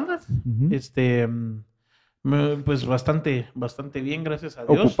 4 bandas. Pues bastante bien, gracias a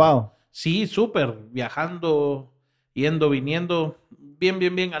Dios. ¿Ocupado? Sí, súper. Viajando, yendo, viniendo.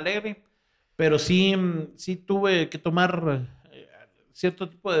 Bien alegre. Pero sí tuve que tomar cierto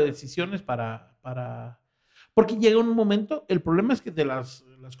tipo de decisiones para... Porque llega un momento, el problema es que de las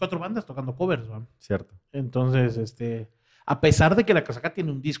 4 bandas tocando covers, ¿no? Cierto. Entonces, a pesar de que la casaca tiene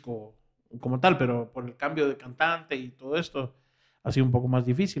un disco como tal, pero por el cambio de cantante y todo esto, ha sido un poco más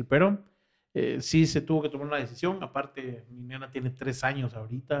difícil, pero sí se tuvo que tomar una decisión. Aparte, mi nena tiene 3 años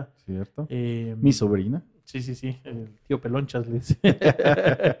ahorita. Cierto. Mi sobrina. Sí, el tío Pelonchas le dice.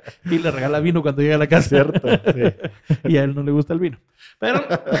 Y le regala vino cuando llega a la casa. Cierto, sí. Y a él no le gusta el vino. Pero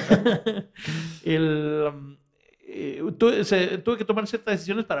tuve que tomar ciertas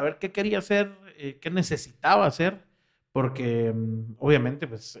decisiones para ver qué quería hacer, qué necesitaba hacer, porque obviamente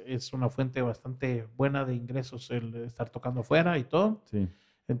pues, es una fuente bastante buena de ingresos el estar tocando afuera y todo. Sí.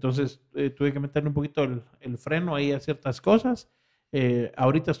 Entonces tuve que meterle un poquito el freno ahí a ciertas cosas.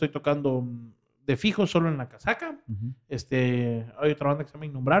 Ahorita estoy tocando de fijo solo en la casaca. Hay otra banda que se llama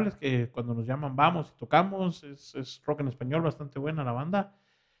Innombrables, que cuando nos llaman vamos y tocamos. Es rock en español, bastante buena la banda.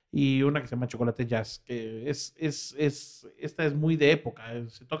 Y una que se llama Chocolate Jazz, que esta es muy de época.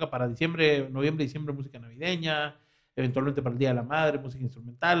 Se toca para noviembre, diciembre, música navideña, eventualmente para el Día de la Madre, música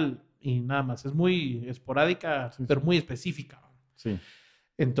instrumental y nada más. Es muy esporádica, pero muy específica. Sí.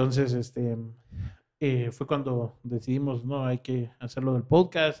 Entonces, fue cuando decidimos, no, hay que hacerlo del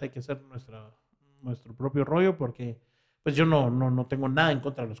podcast, hay que hacer nuestro propio rollo, porque pues yo no tengo nada en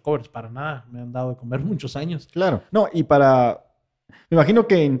contra de los covers, para nada. Me han dado de comer muchos años. Claro. No, me imagino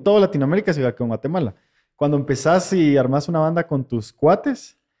que en toda Latinoamérica, igual que en Guatemala, cuando empezás y armás una banda con tus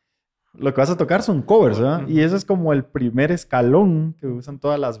cuates, lo que vas a tocar son covers, ¿verdad? Y eso es como el primer escalón que usan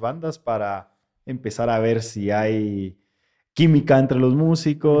todas las bandas para empezar a ver si hay química entre los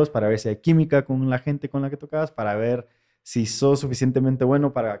músicos, para ver si hay química con la gente con la que tocas, para ver si sos suficientemente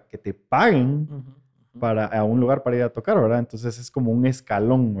bueno para que te paguen a un lugar para ir a tocar, ¿verdad? Entonces es como un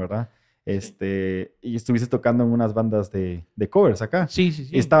escalón, ¿verdad? Y estuviste tocando en unas bandas de covers acá. Sí.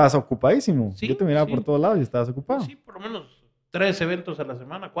 Y estabas ocupadísimo. Sí, yo te miraba por todos lados y estabas ocupado. Sí, por lo menos 3 eventos a la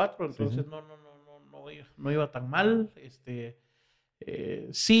semana, 4, entonces no iba tan mal.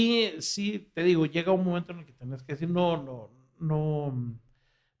 Sí, te digo, llega un momento en el que tenés que decir, no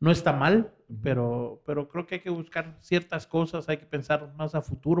está mal, pero creo que hay que buscar ciertas cosas, hay que pensar más a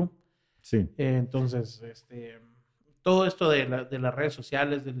futuro. Sí. Entonces, todo esto de las redes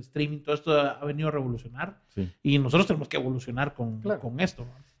sociales, del streaming, todo esto ha venido a revolucionar. Sí. Y nosotros tenemos que evolucionar con esto,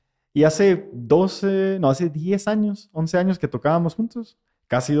 ¿no? Y hace 10 años, 11 años que tocábamos juntos,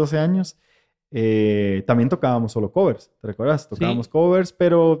 casi 12 años, también tocábamos solo covers, ¿te recuerdas? Tocábamos covers,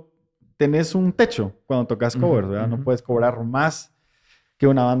 pero tenés un techo cuando tocas covers, ¿verdad? No puedes cobrar más que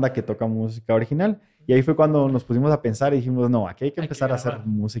una banda que toca música original. Y ahí fue cuando nos pusimos a pensar y dijimos, no, aquí hay que empezar a hacer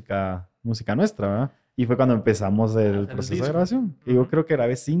música nuestra, ¿verdad? Y fue cuando empezamos el proceso de grabación. Y yo creo que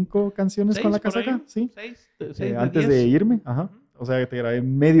grabé 5 canciones con la casaca, ¿sí? 6 antes de irme, ajá. O sea, te grabé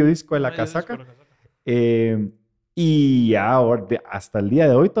medio disco de la casaca. Y ya hasta el día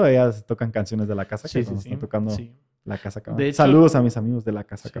de hoy todavía se tocan canciones de la casaca. Sí, están tocando la casaca. De hecho, saludos a mis amigos de la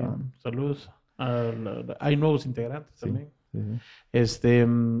casaca. Saludos. Hay nuevos integrantes también. Sí.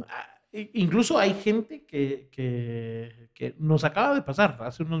 Incluso hay gente que nos acaba de pasar.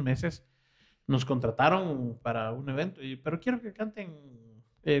 Hace unos meses nos contrataron para un evento, pero quiero que canten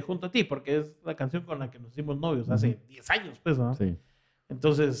junto a ti, porque es la canción con la que nos hicimos novios hace 10 años, pues, ¿no? Sí.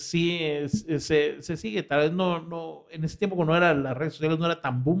 Entonces, sí, se sigue. Tal vez no, en ese tiempo cuando eran las redes sociales no era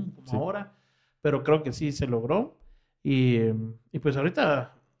tan boom como ahora, pero creo que sí se logró. Y pues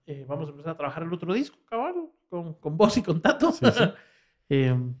ahorita vamos a empezar a trabajar el otro disco, cabrón, con vos y con Tato. Sí, sí.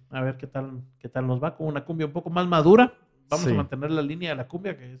 A ver qué tal nos va con una cumbia un poco más madura. Vamos a mantener la línea de la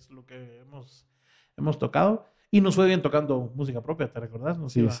cumbia, que es lo que hemos tocado. Y nos fue bien tocando música propia, ¿te recordás?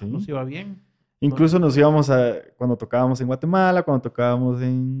 Nos iba bien. Incluso nos íbamos cuando tocábamos en Guatemala, cuando tocábamos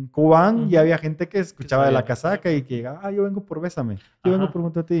en Cubán, y había gente que escuchaba de la casaca y que llegaba, yo vengo por Bésame, yo vengo por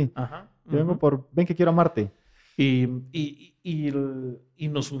Junto a ti, yo vengo por Ven que quiero amarte. Y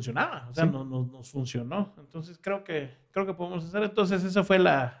nos funcionaba, o sea, nos funcionó. Entonces creo que podemos hacer. Entonces ese fue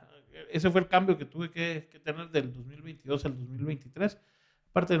el cambio que tuve que tener del 2022 al 2023.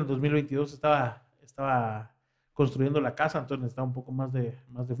 Aparte del 2022 estaba construyendo la casa, entonces necesitaba un poco más de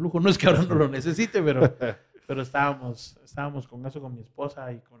flujo. No es que ahora no lo necesite, pero estábamos con eso, con mi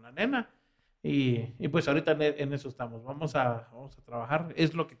esposa y con la nena. Y pues ahorita en eso estamos. Vamos a trabajar.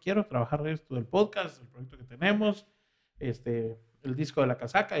 Es lo que quiero, trabajar esto del podcast, el proyecto que tenemos, el disco de la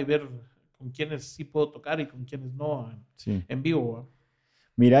casaca y ver con quiénes sí puedo tocar y con quiénes no en vivo, ¿no?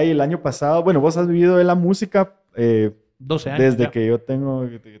 Mira, y el año pasado, bueno, vos has vivido de la música 12 años. Desde que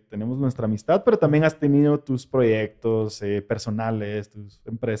tenemos nuestra amistad, pero también has tenido tus proyectos personales, tus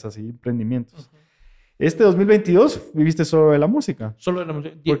empresas y emprendimientos. Este 2022 viviste solo de la música. Solo de la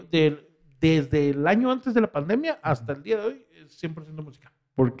música. Desde el año antes de la pandemia hasta el día de hoy, 100% música.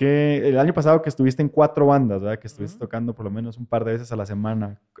 Porque el año pasado que estuviste en 4 bandas, ¿verdad? Que estuviste tocando por lo menos un par de veces a la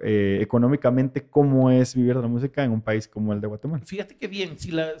semana. Económicamente, ¿cómo es vivir de la música en un país como el de Guatemala? Fíjate que bien.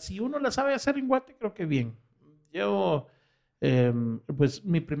 Si uno la sabe hacer en Guate, creo que bien. Yo, pues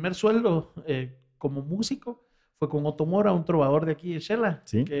mi primer sueldo como músico fue con Otto Mora, un trovador de aquí de Shela.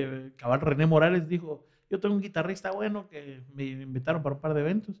 ¿Sí? Que cabal René Morales dijo, yo tengo un guitarrista bueno que me invitaron para un par de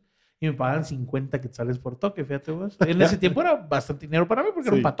eventos. Y me pagaban 50 quetzales por toque, fíjate vos. En ese tiempo era bastante dinero para mí porque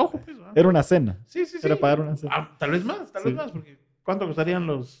era un patojo, pues, ¿no? Era una cena. Sí. Era pagar una cena. Tal vez más, porque ¿cuánto costarían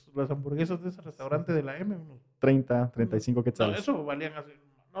las hamburguesas de ese restaurante de la M? 30, 35 quetzales. No, eso valían estoy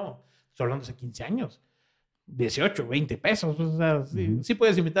hablando de hace 15 años. 18, 20 pesos. O sea, sí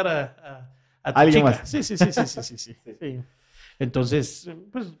puedes invitar a tu ¿alguien chica. Más? Sí. Entonces,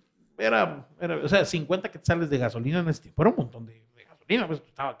 pues, era, o sea, 50 quetzales de gasolina en ese tiempo. Era un montón de gasolina, pues,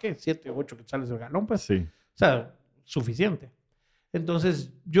 costaba, ¿qué? 7 o 8 quetzales el galón, pues. Sí. O sea, suficiente.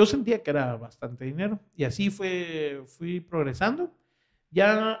 Entonces, yo sentía que era bastante dinero. Y así fui progresando.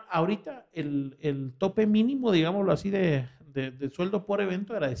 Ya ahorita, el tope mínimo, digámoslo así, de sueldo por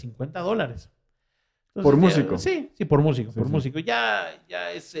evento era de $50. Entonces, ¿por músico? Sí, por músico, por músico. Ya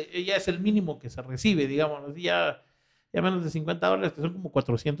es el mínimo que se recibe, digamos. Ya menos de $50, que son como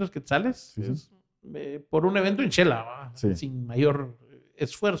 400 quetzales, por un evento en Shela, sin mayor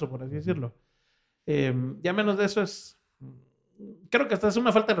esfuerzo, por así decirlo. Ya menos de eso creo que hasta es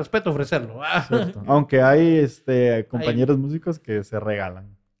una falta de respeto ofrecerlo. Aunque hay compañeros músicos que se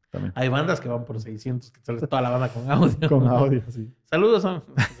regalan. También. Hay bandas que van por 600 quetzales, toda la banda con audio. Con audio, sí. Saludos.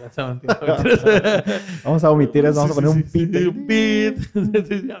 Vamos a omitir eso, vamos a poner un beat. Un beat.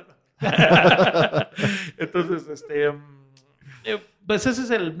 Entonces, pues ese es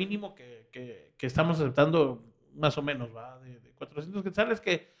el mínimo que estamos aceptando, más o menos, ¿va? De 400 quetzales,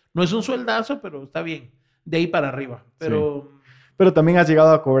 que no es un sueldazo, pero está bien. De ahí para arriba. Pero también has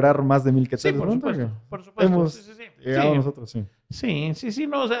llegado a cobrar más de 1,000 quetzales. Sí, por supuesto. Hemos llegado nosotros, sí. Sí,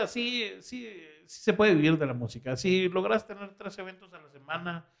 no, o sea, sí se puede vivir de la música. Si logras tener 3 eventos a la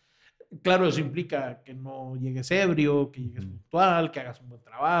semana, claro, eso implica que no llegues ebrio, que llegues puntual, que hagas un buen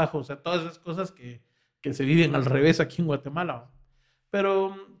trabajo, o sea, todas esas cosas que que se viven al revés aquí en Guatemala.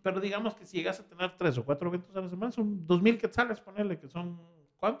 Pero digamos que si llegas a tener 3 o 4 eventos a la semana, son 2,000 quetzales, ponerle que son,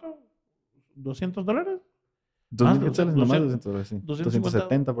 ¿cuánto? ¿$200? 2,000 quetzales, nomás $200, sí.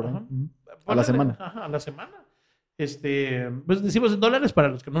 270 por ahí. A la semana. Ajá, a la semana. Pues decimos en dólares para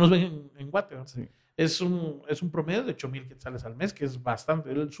los que no nos ven en Guate. Sí. Es un promedio de 8,000 quetzales al mes, que es bastante.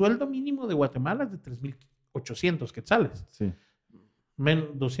 El sueldo mínimo de Guatemala es de 3,800 quetzales. Sí. Menos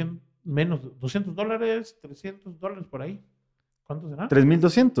 $200, $300 por ahí. ¿Cuánto será?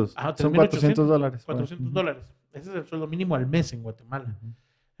 3,200. Ajá, son $400. $400. Ese es el sueldo mínimo al mes en Guatemala.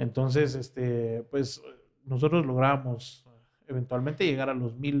 Entonces, pues nosotros logramos eventualmente llegar a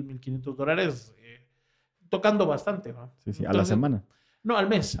los $1,000, $1,500 tocando bastante, ¿no? Sí, sí. Entonces, ¿a la semana? No, al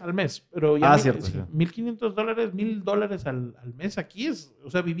mes. Pero ya cierto. Sí, $1,500, $1,000 al mes aquí es,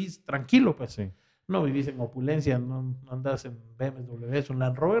 o sea, vivís tranquilo, pues. Sí. No vivís en opulencia, no andas en BMW, un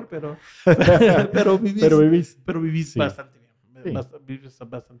Land Rover, pero vivís sí. Bastante bien. Sí. Vivís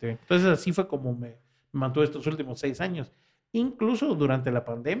bastante bien. Entonces, así fue como me mantuve estos últimos 6 años. Incluso durante la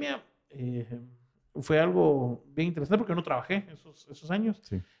pandemia, fue algo bien interesante porque no trabajé esos años.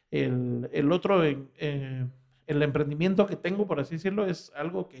 Sí. El otro, el emprendimiento que tengo, por así decirlo, es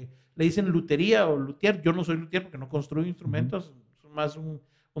algo que le dicen lutería o luthier. Yo no soy luthier porque no construyo instrumentos, es más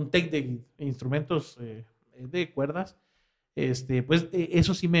un tech de instrumentos de cuerdas. Pues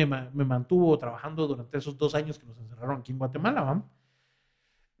eso sí me mantuvo trabajando durante esos 2 años que nos encerraron aquí en Guatemala, ¿va?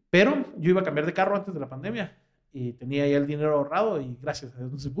 Pero yo iba a cambiar de carro antes de la pandemia y tenía ya el dinero ahorrado y gracias a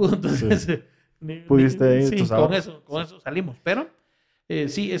Dios no se pudo. Entonces, sí. ¿Pudiste ir? Sí, con eso salimos. Pero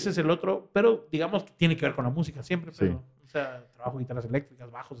sí, ese es el otro. Pero digamos que tiene que ver con la música siempre. Pero, sí. O sea, trabajo guitarras eléctricas,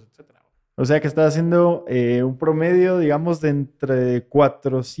 bajos, etcétera. O sea que estás haciendo un promedio, digamos, de entre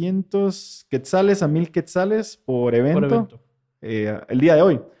 400 quetzales a 1,000 quetzales por evento. El día de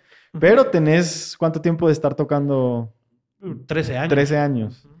hoy. Pero tenés, ¿cuánto tiempo de estar tocando? 13 años. 13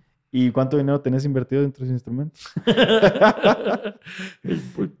 años. ¿Y cuánto dinero tenés invertido en tus instrumentos?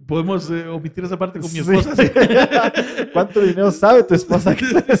 Podemos omitir esa parte con mi esposa. Sí. ¿Cuánto dinero sabe tu esposa?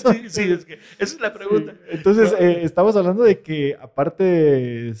 Sí, es que esa es la pregunta. Sí. Entonces, estamos hablando de que aparte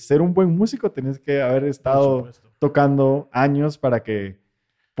de ser un buen músico, tenés que haber estado tocando años para que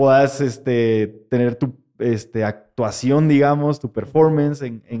puedas tener tu actuación, digamos, tu performance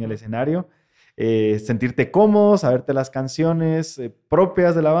en el escenario. Sentirte cómodo, saberte las canciones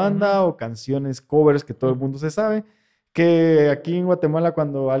propias de la banda o canciones covers que todo el mundo se sabe, que aquí en Guatemala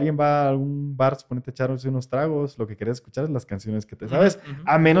cuando alguien va a algún bar, suponete echarse unos tragos, lo que quieres escuchar es las canciones que te sabes,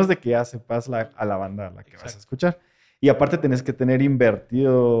 a menos de que ya sepas a la banda a la que vas a escuchar. Y aparte tenés que tener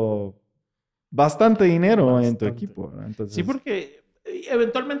invertido bastante dinero en tu equipo, ¿no? Entonces, sí, porque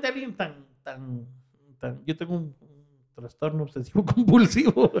eventualmente alguien yo tengo un trastorno obsesivo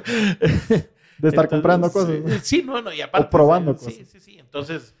compulsivo de estar comprando cosas. Sí, no, y aparte. O probando cosas. Sí.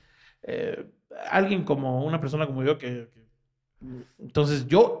 Entonces, alguien como una persona como yo entonces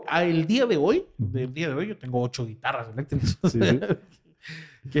yo, el día de hoy, yo tengo 8 guitarras eléctricas. Sí.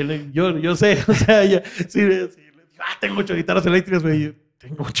 Que yo sé, o sea, tengo 8 guitarras eléctricas, güey.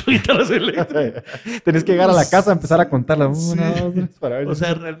 Tengo 8 guitarras eléctricas. Tenés que llegar a la casa a empezar a contarlas. 1, 2, 3, para ver. O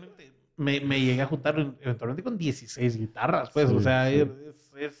sea, realmente me llegué a juntar eventualmente con 16 guitarras, pues, sí, o sea, sí.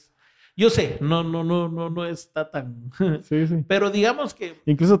 Yo sé, no está tan... Sí. Pero digamos que...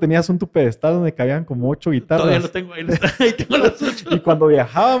 Incluso tenías un tu pedestal donde cabían como 8 guitarras. Todavía lo tengo, ahí tengo las 8. Y cuando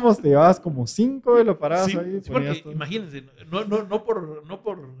viajábamos te llevabas como 5 y lo parabas ahí. Sí, porque imagínense, no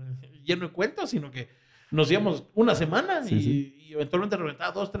por lleno de cuentos, sino que nos íbamos una semana y eventualmente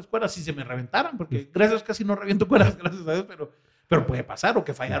reventaba 2, 3 cuerdas si se me reventaran, porque gracias casi no reviento cuerdas, gracias a Dios, pero puede pasar, o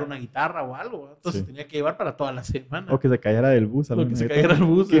que fallara una guitarra o algo. Entonces tenía que llevar para toda la semana. O que se cayera del bus. O que se cayera del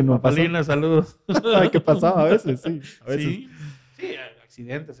bus. Que no pasó. Saludos. Ay, ¿qué pasaba a veces? Sí, sí,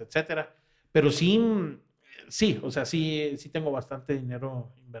 accidentes, etcétera. Pero sí, o sea, sí tengo bastante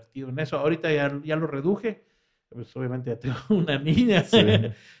dinero invertido en eso. Ahorita ya lo reduje. Pues obviamente ya tengo una niña. Sí.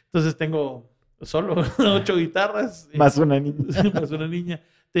 Entonces tengo solo 8 guitarras. Más una niña. Más una niña.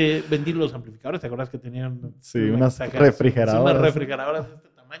 Te vendí los amplificadores, ¿te acuerdas que tenían? Sí, unas refrigeradoras. Unas refrigeradoras de este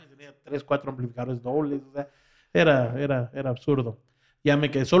tamaño, tenía 3, 4 amplificadores dobles, o sea, era absurdo. Ya me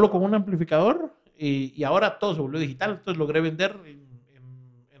quedé solo con un amplificador y ahora todo se volvió digital, entonces logré vender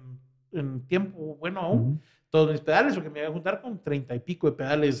en tiempo bueno aún todos mis pedales, porque me iba a juntar con 30 y pico de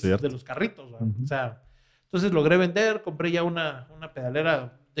pedales de los carritos, o sea, entonces logré vender, compré ya una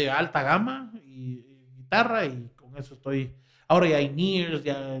pedalera de alta gama y guitarra y con eso estoy... Ahora ya hay nears,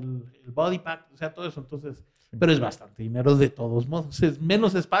 ya el body pack, o sea, todo eso. Entonces, pero es bastante dinero de todos modos. Es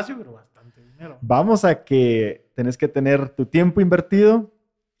menos espacio, pero bastante dinero. Vamos a que tenés que tener tu tiempo invertido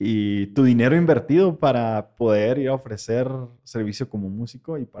y tu dinero invertido para poder ir a ofrecer servicio como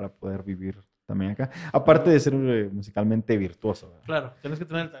músico y para poder vivir también acá. Aparte de ser musicalmente virtuoso, ¿verdad? Claro, tienes que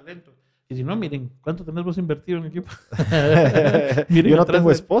tener el talento. Y si no, miren, ¿cuánto tenés vos invertido en el equipo? Yo no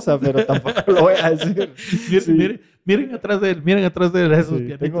tengo esposa, pero tampoco lo voy a decir. Miren atrás de él esos Sí,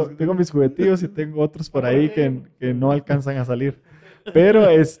 pianitos. tengo mis juguetillos y tengo otros por ahí que no alcanzan a salir. Pero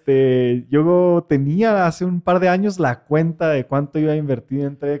yo tenía hace un par de años la cuenta de cuánto iba a invertir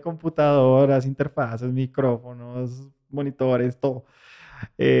entre computadoras, interfaces, micrófonos, monitores, todo.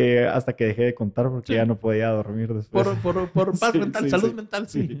 Hasta que dejé de contar porque ya no podía dormir después. Por paz mental, salud mental,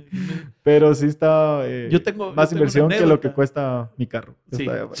 sí. Pero sí está más inversión que lo que cuesta mi carro.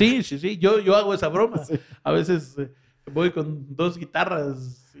 Sí. Yo hago esa broma. Sí. A veces voy con 2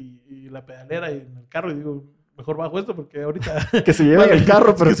 guitarras y la pedalera en el carro y digo, mejor bajo esto porque ahorita... Que se lleven el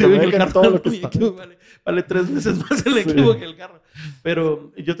carro, pero que dejen todo lo que está. Vale 3 veces más el equipo que el carro.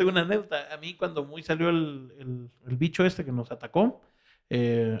 Pero yo tengo una anécdota. A mí cuando salió el bicho que nos atacó,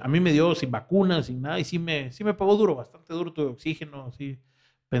 a mí me dio sin vacunas, sin nada, y sí me pegó duro, bastante duro, tuve oxígeno, sí.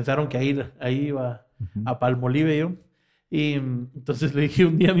 Pensaron que ahí iba a Palmolive yo. Y entonces le dije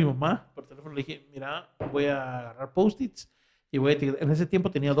un día a mi mamá, por teléfono, le dije, mira, voy a agarrar post-its y voy a etiquetar. En ese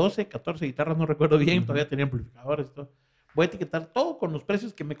tiempo tenía 12, 14 guitarras, no recuerdo bien, todavía tenía amplificadores y todo. Voy a etiquetar todo con los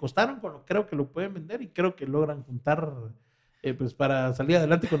precios que me costaron, con lo que creo que lo pueden vender y creo que logran juntar... pues para salir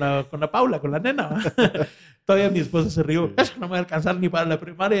adelante con la Paula, con la nena. Todavía mi esposa se rió. Eso no me va a alcanzar ni para la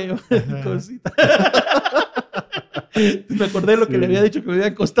primaria. Yo, cosita. Me acordé de lo que le había dicho que me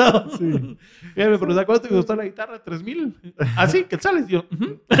habían costado. Sí. Y me preguntó, ¿cuánto te costó la guitarra? 3,000. ¿Así? ¿Qué sales? Yo,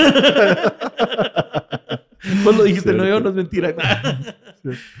 Vos lo dijiste, no, yo no es mentira.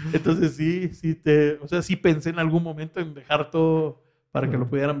 Entonces sí pensé en algún momento en dejar todo para que lo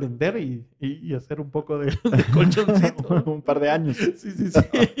pudieran vender y hacer un poco de colchoncito. Un par de años. Sí.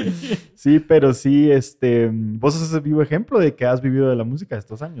 Sí, pero sí, vos sos el vivo ejemplo de que has vivido de la música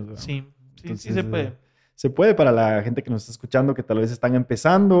estos años, ¿verdad? Sí, entonces, sí se puede. Se puede para la gente que nos está escuchando, que tal vez están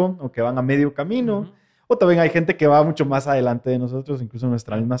empezando o que van a medio camino. O también hay gente que va mucho más adelante de nosotros, incluso en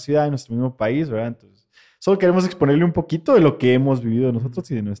nuestra misma ciudad, en nuestro mismo país, ¿verdad? Entonces, solo queremos exponerle un poquito de lo que hemos vivido nosotros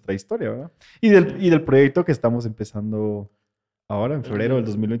y de nuestra historia, ¿verdad? Y del proyecto que estamos empezando ahora, en febrero del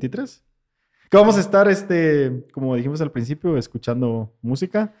 2023. Que vamos a estar, como dijimos al principio, escuchando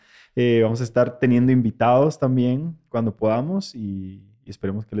música. Vamos a estar teniendo invitados también cuando podamos y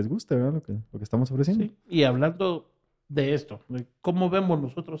esperemos que les guste, ¿verdad? Lo que estamos ofreciendo. Sí. Y hablando de esto, de cómo vemos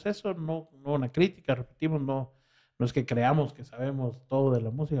nosotros eso, no una crítica, repetimos, no es que creamos que sabemos todo de la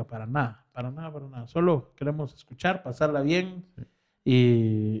música, para nada. Solo queremos escuchar, pasarla bien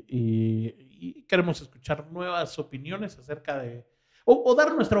y queremos escuchar nuevas opiniones acerca de, o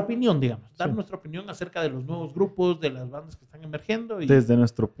dar nuestra opinión, digamos, nuestra opinión acerca de los nuevos grupos, de las bandas que están emergiendo. Desde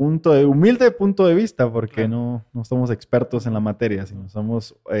nuestro humilde punto de vista, porque no somos expertos en la materia, sino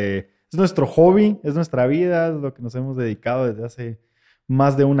somos, es nuestro hobby, es nuestra vida, es lo que nos hemos dedicado desde hace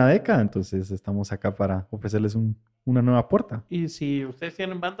más de una década, entonces estamos acá para ofrecerles una nueva puerta. Y si ustedes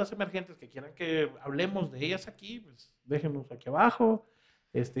tienen bandas emergentes que quieran que hablemos de ellas aquí, pues déjenos aquí abajo.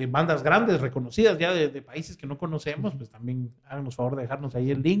 Bandas grandes, reconocidas ya de países que no conocemos, pues también háganos favor de dejarnos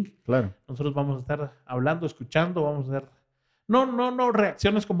ahí el link. Claro. Nosotros vamos a estar hablando, escuchando, vamos a hacer, no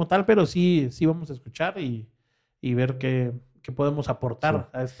reacciones como tal, pero sí vamos a escuchar y ver qué podemos aportar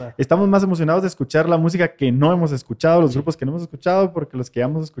a esta. Estamos más emocionados de escuchar la música que no hemos escuchado, los grupos que no hemos escuchado, porque los que ya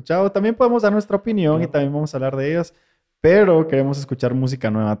hemos escuchado también podemos dar nuestra opinión y también vamos a hablar de ellas, pero queremos escuchar música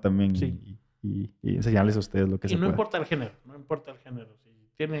nueva también y enseñarles a ustedes lo que se puede. Y no importa el género. Si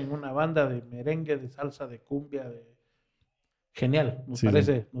tienen una banda de merengue, de salsa, de cumbia, genial, nos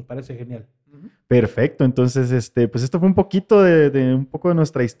parece genial. Perfecto, entonces pues esto fue un poquito de un poco de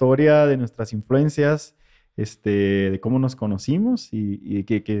nuestra historia, de nuestras influencias, de cómo nos conocimos y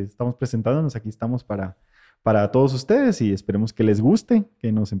que estamos presentándonos. Aquí estamos para todos ustedes y esperemos que les guste,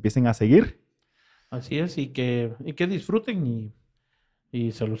 que nos empiecen a seguir. Así es, y que disfruten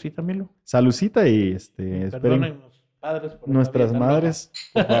y saludcita, Milo. Saludcita y perdonen los padres por nuestras madres,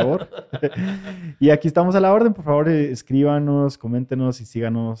 por favor. Y aquí estamos a la orden, por favor, escríbanos, coméntenos y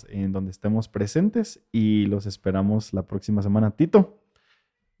síganos en donde estemos presentes y los esperamos la próxima semana. Tito.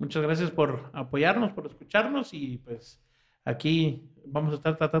 Muchas gracias por apoyarnos, por escucharnos y pues aquí vamos a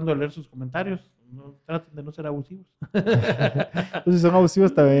estar tratando de leer sus comentarios. No traten de no ser abusivos. Pues si son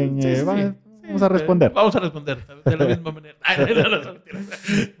abusivos también vamos a responder. Vamos a responder de la misma manera.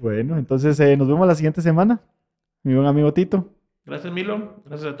 Bueno, entonces nos vemos la siguiente semana. Mi buen amigo Tito. Gracias, Milo.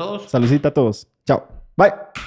 Gracias a todos. Saludcita a todos. Chao. Bye.